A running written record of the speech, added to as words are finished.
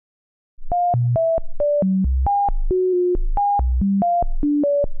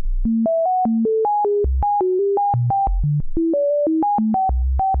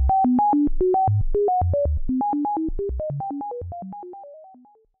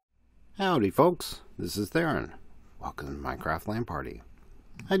Howdy folks, this is Theron. Welcome to Minecraft LAN Party.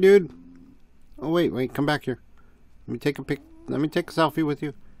 Hi dude. Oh wait, come back here. Let me take a selfie with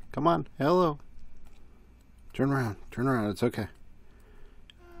you. Come on, hello. Turn around, it's okay.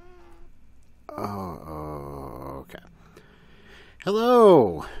 Oh, okay.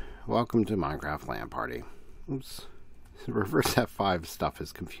 Hello! Welcome to Minecraft LAN Party. Oops. Reverse F5 stuff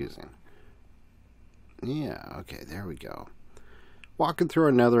is confusing. Yeah, okay, there we go. Walking through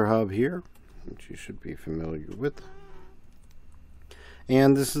another hub here, which you should be familiar with.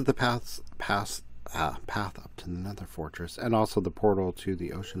 And this is the path up to the Nether Fortress, and also the portal to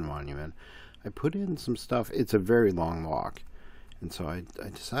the Ocean Monument. I put in some stuff. It's a very long walk, and so I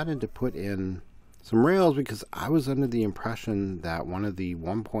decided to put in some rails because I was under the impression that one of the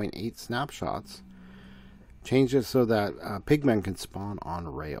 1.8 snapshots changed it so that pigmen can spawn on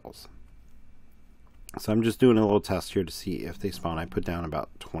rails. So I'm just doing a little test here to see if they spawn. I put down about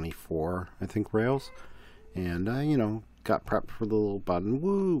 24, I think, rails. And, you know, got prepped for the little button.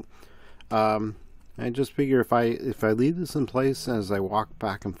 Woo! I just figure if I leave this in place as I walk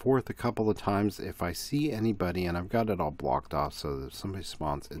back and forth a couple of times, if I see anybody, and I've got it all blocked off so that if somebody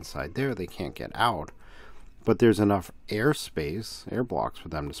spawns inside there, they can't get out. But there's enough air blocks for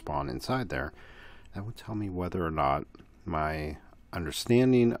them to spawn inside there. That would tell me whether or not my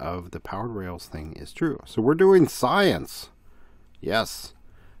understanding of the powered rails thing is true. So we're doing science. Yes.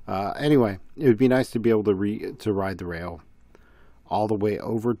 Anyway, it would be nice to be able to ride the rail all the way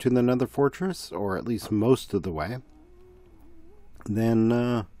over to the Nether Fortress, or at least most of the way. Then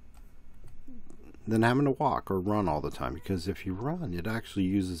having to walk or run all the time, because if you run, it actually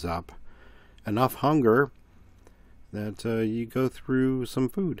uses up enough hunger that you go through some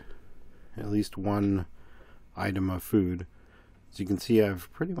food, at least one item of food. As you can see, I've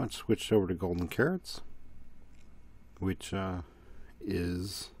pretty much switched over to golden carrots, which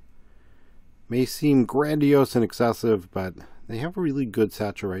may seem grandiose and excessive, but they have a really good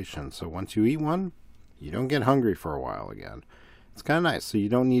saturation. So once you eat one, you don't get hungry for a while again. It's kind of nice. So you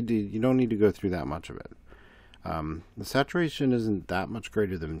don't need to go through that much of it. The saturation isn't that much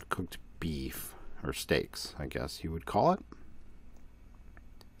greater than cooked beef or steaks, I guess you would call it.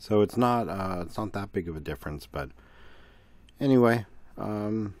 So it's not that big of a difference, but anyway,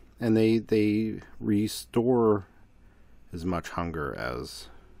 and they restore as much hunger as,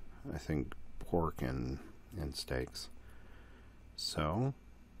 I think, pork and steaks. So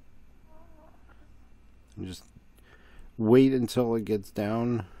just wait until it gets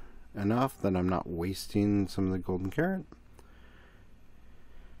down enough that I'm not wasting some of the golden carrot,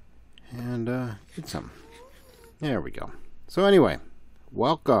 and get some. There we go. So anyway,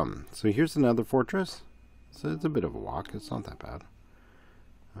 welcome. So here's another fortress. So it's a bit of a walk. It's not that bad.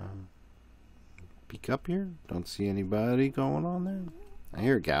 Peek up here. Don't see anybody going on there. I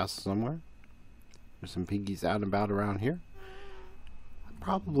hear gas somewhere. There's some piggies out and about around here. I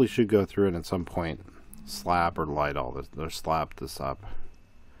probably should go through it at some point. Slab or light all this. Or slab this up.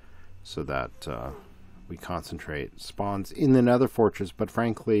 So that we concentrate spawns in the Nether Fortress. But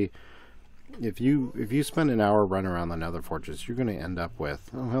frankly, if you spend an hour running around the Nether Fortress, you're going to end up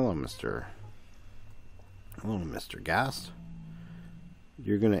with... Oh, hello, Mr. Ghast.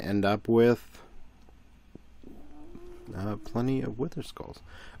 You're going to end up with plenty of wither skulls.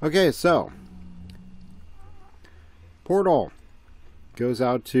 Okay, so portal goes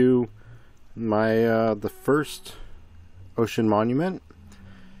out to my the first Ocean Monument,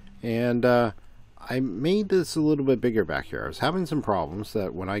 and I made this a little bit bigger back here. I was having some problems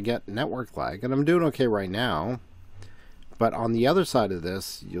that when I get network lag, and I'm doing okay right now, but on the other side of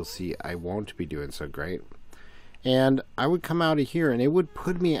this, you'll see I won't be doing so great. And I would come out of here and it would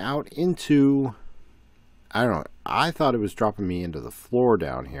put me out into, I don't know, I thought it was dropping me into the floor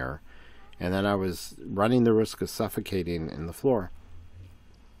down here, and then I was running the risk of suffocating in the floor.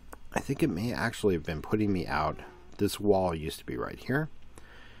 I think it may actually have been putting me out. This wall used to be right here,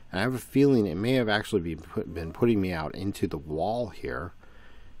 and I have a feeling it may have actually been putting me out into the wall here,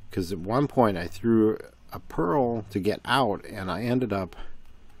 because at one point I threw a pearl to get out and I ended up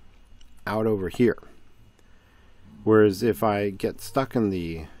out over here. Whereas if I get stuck in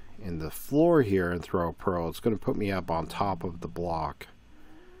the floor here and throw a pearl, it's going to put me up on top of the block.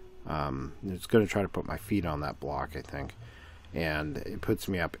 It's going to try to put my feet on that block, I think. And it puts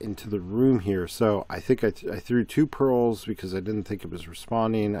me up into the room here. So I think I threw two pearls because I didn't think it was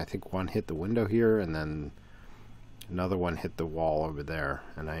responding. I think one hit the window here, and then another one hit the wall over there.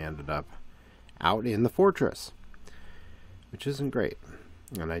 And I ended up out in the fortress, which isn't great.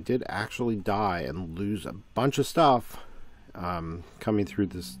 And I did actually die and lose a bunch of stuff coming through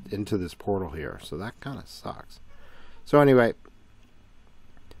this into this portal here, so that kind of sucks. So anyway,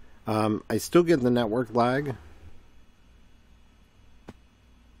 I still get the network lag.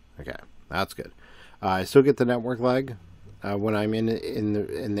 Okay, that's good. I still get the network lag when I'm in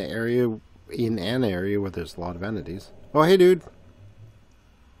an area where there's a lot of entities. Oh, hey, dude.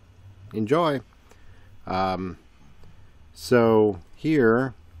 Enjoy. So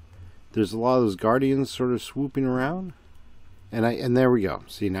here, there's a lot of those guardians sort of swooping around, and there we go.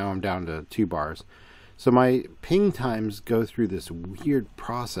 See, now I'm down to 2 bars. So my ping times go through this weird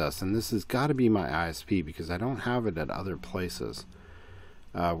process, and this has got to be my ISP because I don't have it at other places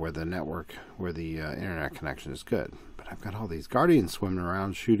where the internet connection is good. But I've got all these guardians swimming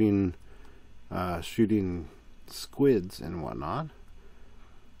around shooting squids and whatnot,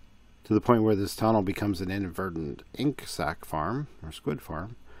 to the point where this tunnel becomes an inadvertent ink sac farm or squid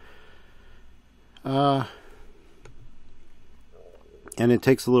farm. And it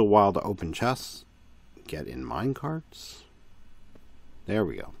takes a little while to open chests, get in minecarts. There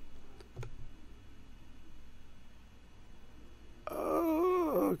we go.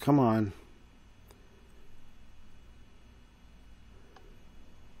 Oh, come on.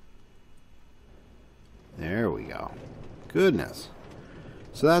 There we go. Goodness.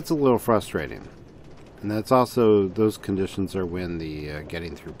 So that's a little frustrating. And that's also, those conditions are when the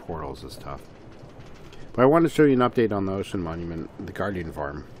getting through portals is tough. But I want to show you an update on the Ocean Monument, the Guardian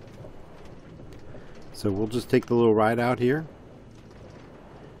Farm. So we'll just take the little ride out here.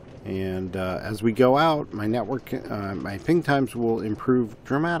 And as we go out, my my ping times will improve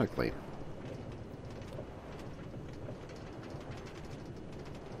dramatically.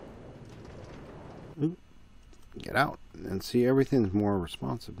 Ooh, get out and see, everything's more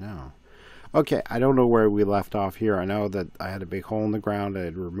responsive now. Okay, I don't know where we left off here. I know that I had a big hole in the ground. I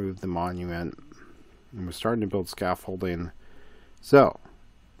had removed the monument and was starting to build scaffolding. So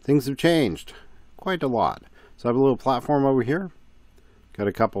things have changed quite a lot. So I have a little platform over here. Got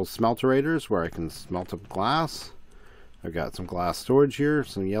a couple smelterators where I can smelt up glass. I've got some glass storage here,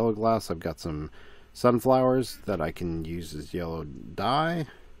 some yellow glass. I've got some sunflowers that I can use as yellow dye.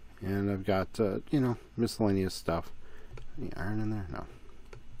 And I've got, miscellaneous stuff. Any iron in there? No.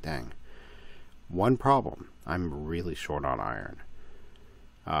 Dang. One problem. I'm really short on iron.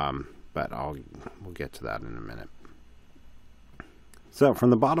 But we'll get to that in a minute. So, from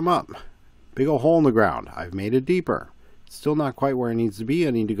the bottom up, big old hole in the ground. I've made it deeper. Still not quite where it needs to be.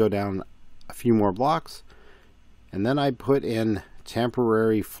 I need to go down a few more blocks. And then I put in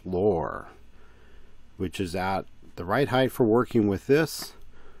temporary floor, which is at the right height for working with this.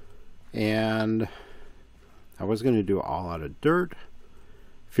 And I was going to do it all out of dirt,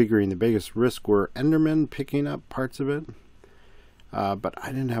 figuring the biggest risk were Endermen picking up parts of it. But I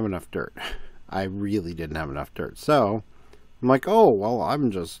didn't have enough dirt. I really didn't have enough dirt. So I'm like, oh, well,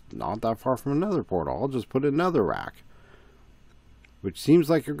 I'm just not that far from another portal. I'll just put another rack. Which seems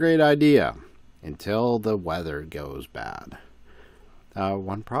like a great idea until the weather goes bad.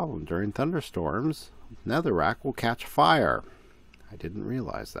 One problem, during thunderstorms, netherrack will catch fire. I didn't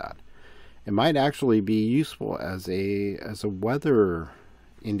realize that. It might actually be useful as a weather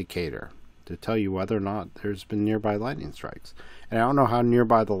indicator to tell you whether or not there's been nearby lightning strikes. And I don't know how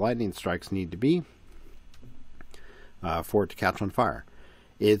nearby the lightning strikes need to be for it to catch on fire.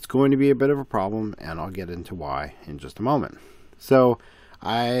 It's going to be a bit of a problem, and I'll get into why in just a moment. So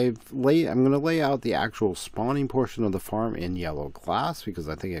I'm going to lay out the actual spawning portion of the farm in yellow glass because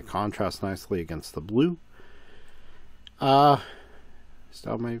I think it contrasts nicely against the blue. Still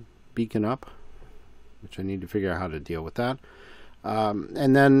have my beacon up, which I need to figure out how to deal with that.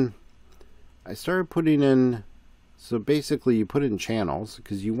 And then I started putting in, so basically you put in channels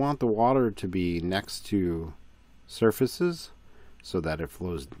because you want the water to be next to surfaces so that it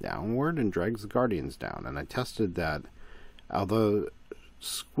flows downward and drags the guardians down. And I tested that. Although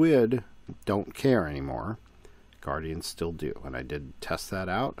squid don't care anymore, guardians still do. And I did test that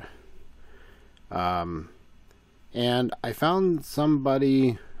out. And I found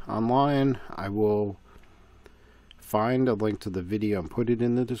somebody online. I will find a link to the video and put it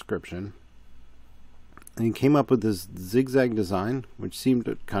in the description. And he came up with this zigzag design, which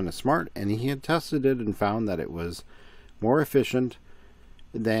seemed kind of smart. And he had tested it and found that it was more efficient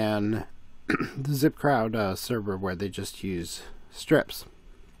than the ZipCrowd server where they just use strips.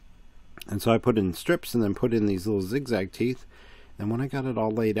 And so I put in strips and then put in these little zigzag teeth. And when I got it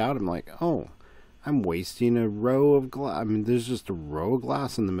all laid out, I'm like, oh, I'm wasting a row of glass. I mean, there's just a row of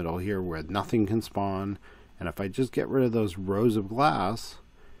glass in the middle here where nothing can spawn. And if I just get rid of those rows of glass,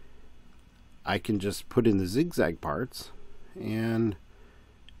 I can just put in the zigzag parts, and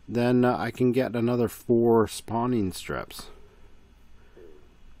then I can get another 4 spawning strips.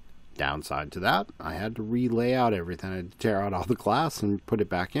 Downside to that, I had to relay out everything. I had to tear out all the glass and put it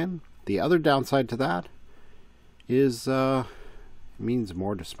back in. The other downside to that is it means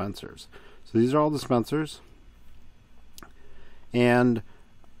more dispensers. So these are all dispensers, and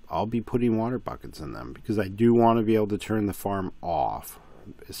I'll be putting water buckets in them because I do want to be able to turn the farm off,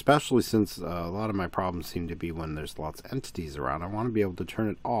 especially since a lot of my problems seem to be when there's lots of entities around. I want to be able to turn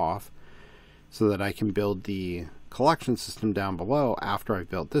it off so that I can build the collection system down below after I've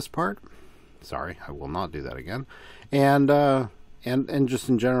built this part. Sorry, I will not do that again. And just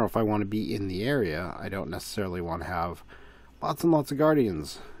in general, if I want to be in the area, I don't necessarily want to have lots and lots of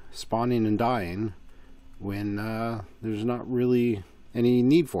guardians spawning and dying when there's not really any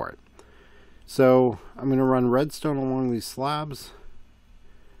need for it. So I'm going to run redstone along these slabs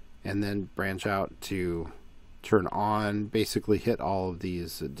and then branch out to turn on, basically hit all of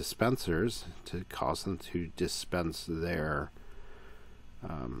these dispensers to cause them to dispense their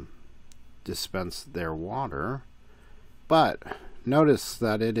water. But notice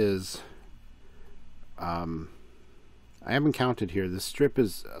that it is I haven't counted here. This strip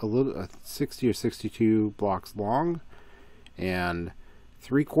is a little 60 or 62 blocks long, and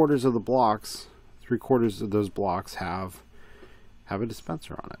 3/4 of the blocks, 3/4 of those blocks have a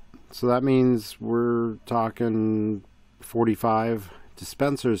dispenser on it. So that means we're talking 45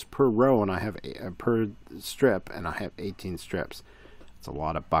 dispensers per row, and I have per strip, and I have 18 strips. It's a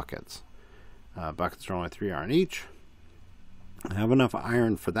lot of buckets. Buckets are only 3 iron each. I have enough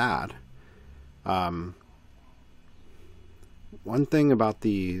iron for that. One thing about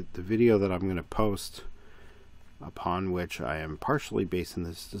the video that I'm going to post, upon which I am partially basing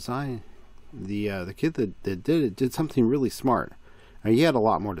this design, the kid that did it did something really smart. Now, he had a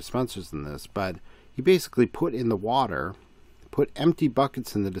lot more dispensers than this, but he basically put in the water, put empty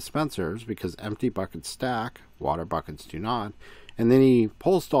buckets in the dispensers, because empty buckets stack, water buckets do not, and then he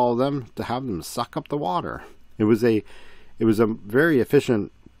pulsed all of them to have them suck up the water. It was a very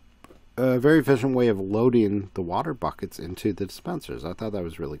efficient way of loading the water buckets into the dispensers. I thought that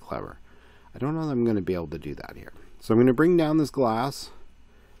was really clever. I don't know that I'm going to be able to do that here. So I'm going to bring down this glass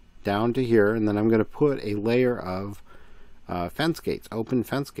down to here, and then I'm going to put a layer of fence gates, open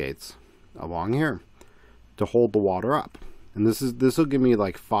fence gates along here to hold the water up. And this will give me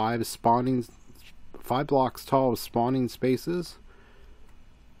like 5 blocks tall of spawning spaces,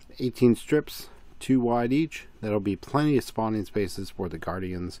 18 strips, 2 wide each. That'll be plenty of spawning spaces for the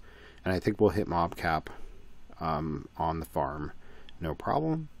guardians, and I think we'll hit mob cap on the farm, no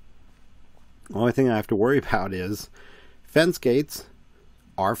problem. The only thing I have to worry about is fence gates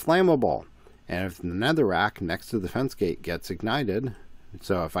are flammable, and if the netherrack next to the fence gate gets ignited,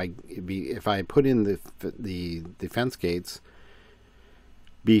 so if I put in the fence gates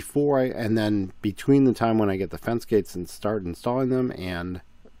before and then between the time when I get the fence gates and start installing them and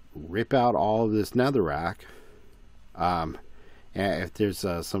rip out all of this netherrack, and if there's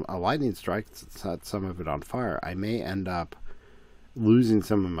a lightning strike that sets some of it on fire, I may end up losing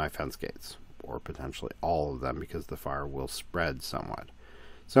some of my fence gates, or potentially all of them, because the fire will spread somewhat.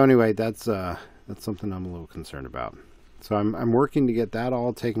 So anyway, that's something I'm a little concerned about. So I'm working to get that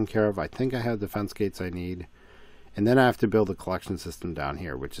all taken care of. I think I have the fence gates I need, and then I have to build a collection system down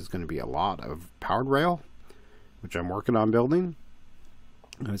here, which is going to be a lot of powered rail, which I'm working on building.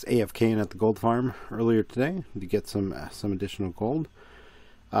 I was AFKing at the gold farm earlier today to get some additional gold.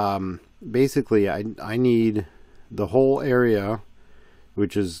 Basically, I need the whole area,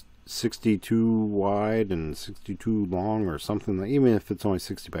 which is 62 wide and 62 long or something. Like, even if it's only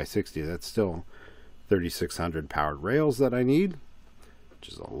 60 by 60, that's still 3,600 powered rails that I need, which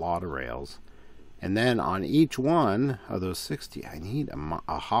is a lot of rails. And then on each one of those 60, I need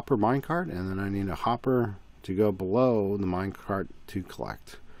a hopper minecart, and then I need a hopper to go below the minecart to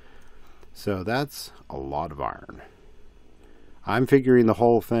collect. So that's a lot of iron. I'm figuring the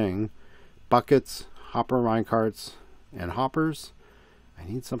whole thing, buckets, hopper minecarts, and hoppers. I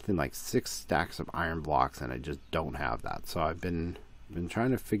need something like 6 stacks of iron blocks, and I just don't have that. So I've been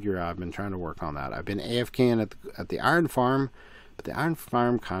trying to figure out, I've been trying to work on that. I've been AFKing at the iron farm, but the iron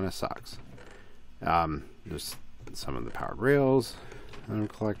farm kind of sucks. There's some of the powered rails that I'm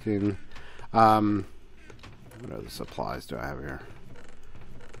collecting. What other supplies do I have here?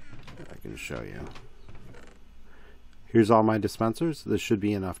 I can show you. Here's all my dispensers. This should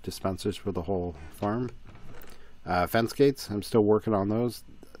be enough dispensers for the whole farm. Fence gates, I'm still working on those.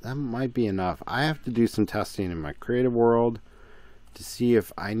 That might be enough. I have to do some testing in my creative world to see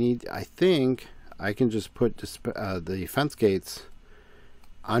if I think I can just put the fence gates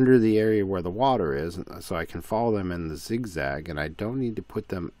under the area where the water is, so I can follow them in the zigzag, and I don't need to put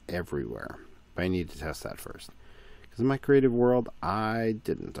them everywhere. But I need to test that first. Because in my creative world, I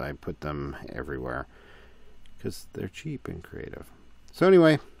didn't. I put them everywhere because they're cheap and creative. So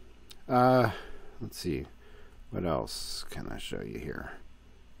anyway, let's see. What else can I show you here?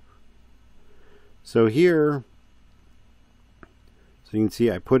 So here, so you can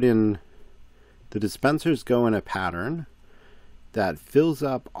see I put in, the dispensers go in a pattern that fills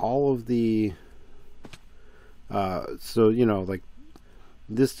up all of the, so, you know, like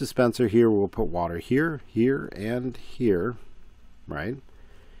this dispenser here will put water here, here, and here, right?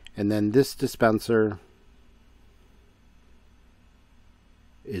 And then this dispenser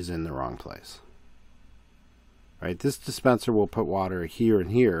is in the wrong place, right? This dispenser will put water here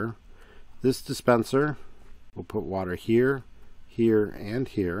and here. This dispenser will put water here, here, and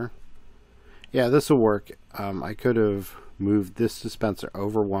here. Yeah, this will work. I could have moved this dispenser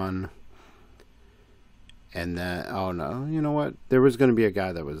over one, and then, oh no, you know what? There was going to be a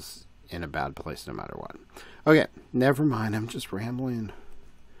guy that was in a bad place no matter what. Okay, never mind. I'm just rambling.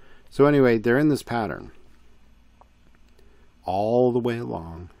 So anyway, they're in this pattern all the way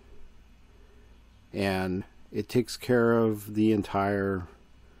along, and it takes care of the entire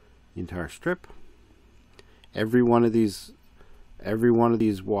strip. Every one of these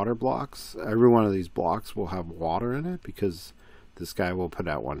water blocks, every one of these blocks will have water in it, because this guy will put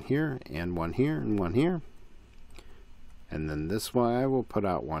out one here and one here and one here, and then this guy will put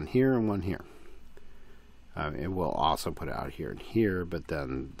out one here and one here. It will also put it out here and here, but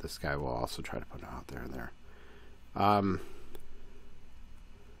then this guy will also try to put it out there and there.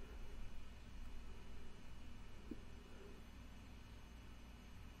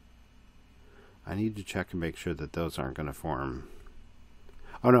 I need to check and make sure that those aren't going to form.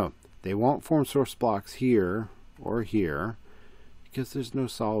 Oh no, they won't form source blocks here or here because there's no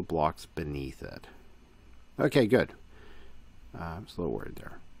solid blocks beneath it. Okay, good. I was a little worried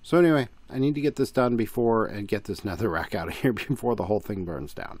there. So anyway, I need to get this done before and get this netherrack out of here before the whole thing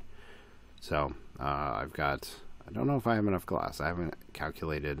burns down. So I've got, I don't know if I have enough glass. I haven't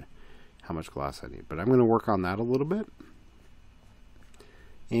calculated how much glass I need, but I'm going to work on that a little bit.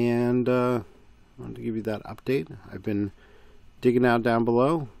 And I wanted to give you that update. I've been digging out down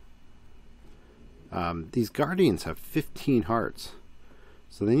below. These guardians have 15 hearts,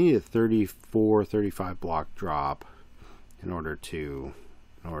 so they need a 35 block drop in order to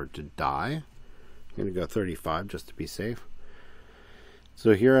die. I'm going to go 35 just to be safe.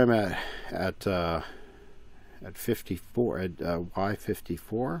 So here I'm at 54 at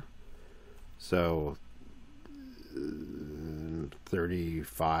Y54. So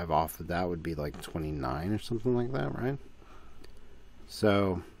 35 off of that would be like 29 or something like that, right?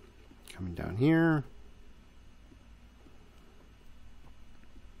 So coming down here,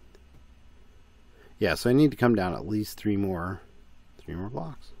 yeah, so I need to come down at least three more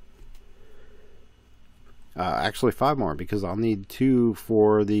blocks. Actually 5 more, because I'll need 2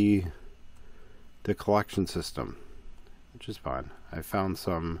 for the collection system, which is fine. I found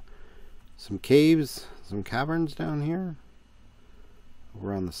some caves, some caverns down here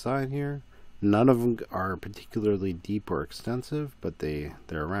over on the side here. None of them are particularly deep or extensive, but they're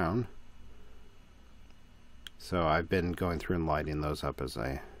around. So I've been going through and lighting those up as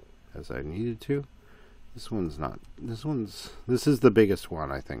I needed to. This one's not. This is the biggest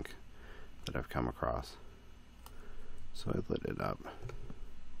one, I think, that I've come across. So I lit it up.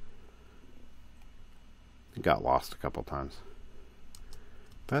 It got lost a couple times.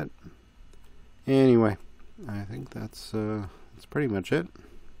 But anyway, I think that's pretty much it.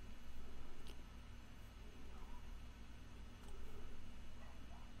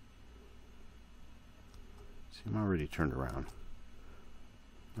 See, I'm already turned around.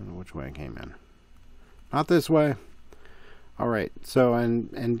 I don't know which way I came in. Not this way. Alright, so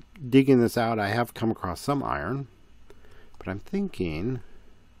and digging this out, I have come across some iron, but I'm thinking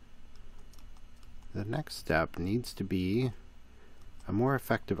the next step needs to be a more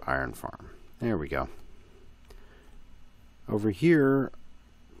effective iron farm. There we go. Over here,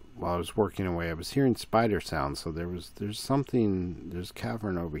 while I was working away, I was hearing spider sounds, so there's a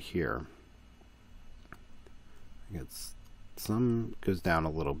cavern over here. I guess some goes down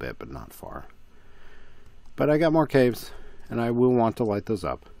a little bit, but not far. But I got more caves, and I will want to light those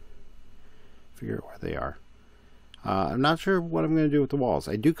up. Figure out where they are. I'm not sure what I'm going to do with the walls.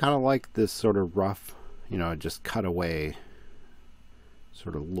 I do kind of like this sort of rough, you know, just cut away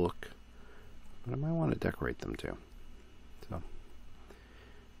sort of look. But I might want to decorate them too. So,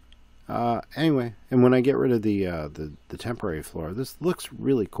 anyway, and when I get rid of the temporary floor, this looks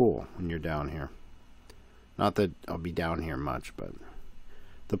really cool when you're down here. Not that I'll be down here much, but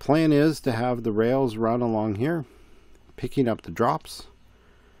The plan is to have the rails run along here, picking up the drops.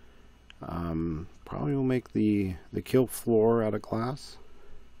 Probably will make the kill floor out of glass.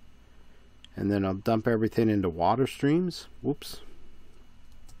 And then I'll dump everything into water streams. Whoops.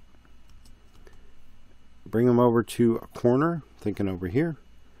 Bring them over to a corner, thinking over here.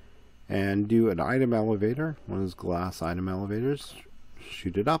 And do an item elevator, one of those glass item elevators.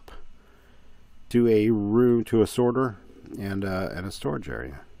 Shoot it up. Do a room to a sorter and a storage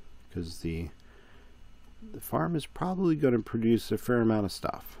area. Because the farm is probably going to produce a fair amount of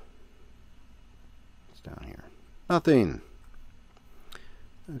stuff. It's down here. Nothing.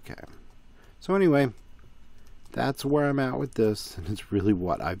 Okay. So anyway, that's where I'm at with this, and it's really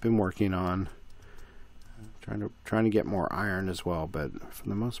what I've been working on. Trying to get more iron as well, but for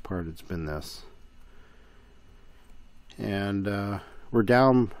the most part, it's been this. And we're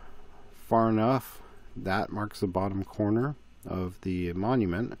down far enough. That marks the bottom corner of the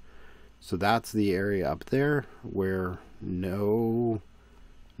monument. So that's the area up there where nothing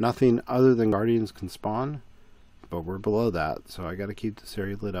other than guardians can spawn. But we're below that, so I got to keep this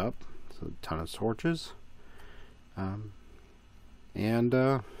area lit up. So a ton of torches. So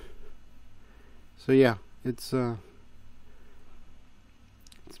yeah, it's been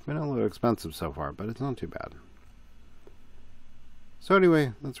a little expensive so far, but it's not too bad. So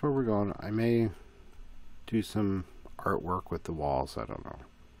anyway, that's where we're going. I may do some artwork with the walls. I don't know.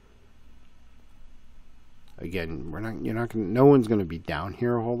 Again, no one's gonna be down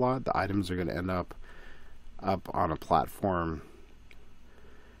here a whole lot. The items are gonna end up on a platform,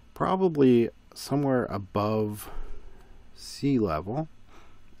 probably somewhere above sea level.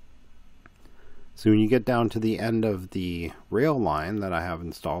 So when you get down to the end of the rail line that I have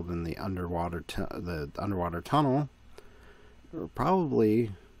installed in the underwater tunnel, or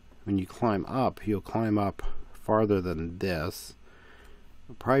probably when you climb up, you'll climb up farther than this.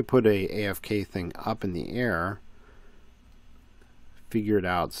 I'll probably put a AFK thing up in the air, figure it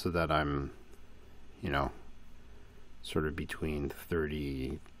out so that I'm, sort of between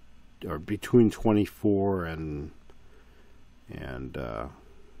 30 or between 24 and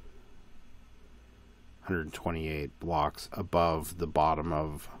 128 blocks above the bottom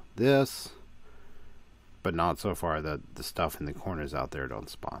of this, but not so far that the stuff in the corners out there don't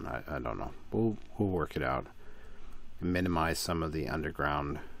spawn. I don't know. We'll work it out and minimize some of the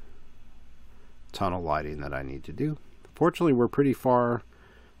underground tunnel lighting that I need to do. Fortunately, we're pretty far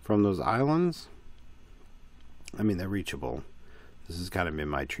from those islands. I mean, they're reachable. This is kind of in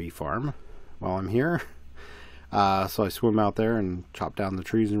my tree farm while I'm here. So I swim out there and chop down the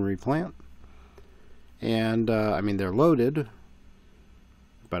trees and replant. And, I mean, they're loaded,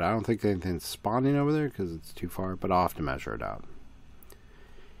 but I don't think anything's spawning over there because it's too far, but I'll have to measure it out.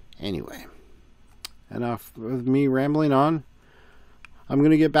 Anyway, enough of me rambling on. I'm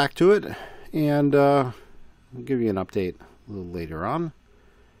going to get back to it, and I'll give you an update a little later on.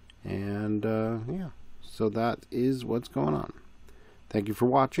 And, yeah, so that is what's going on. Thank you for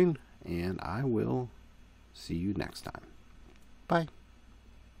watching, and I will see you next time. Bye.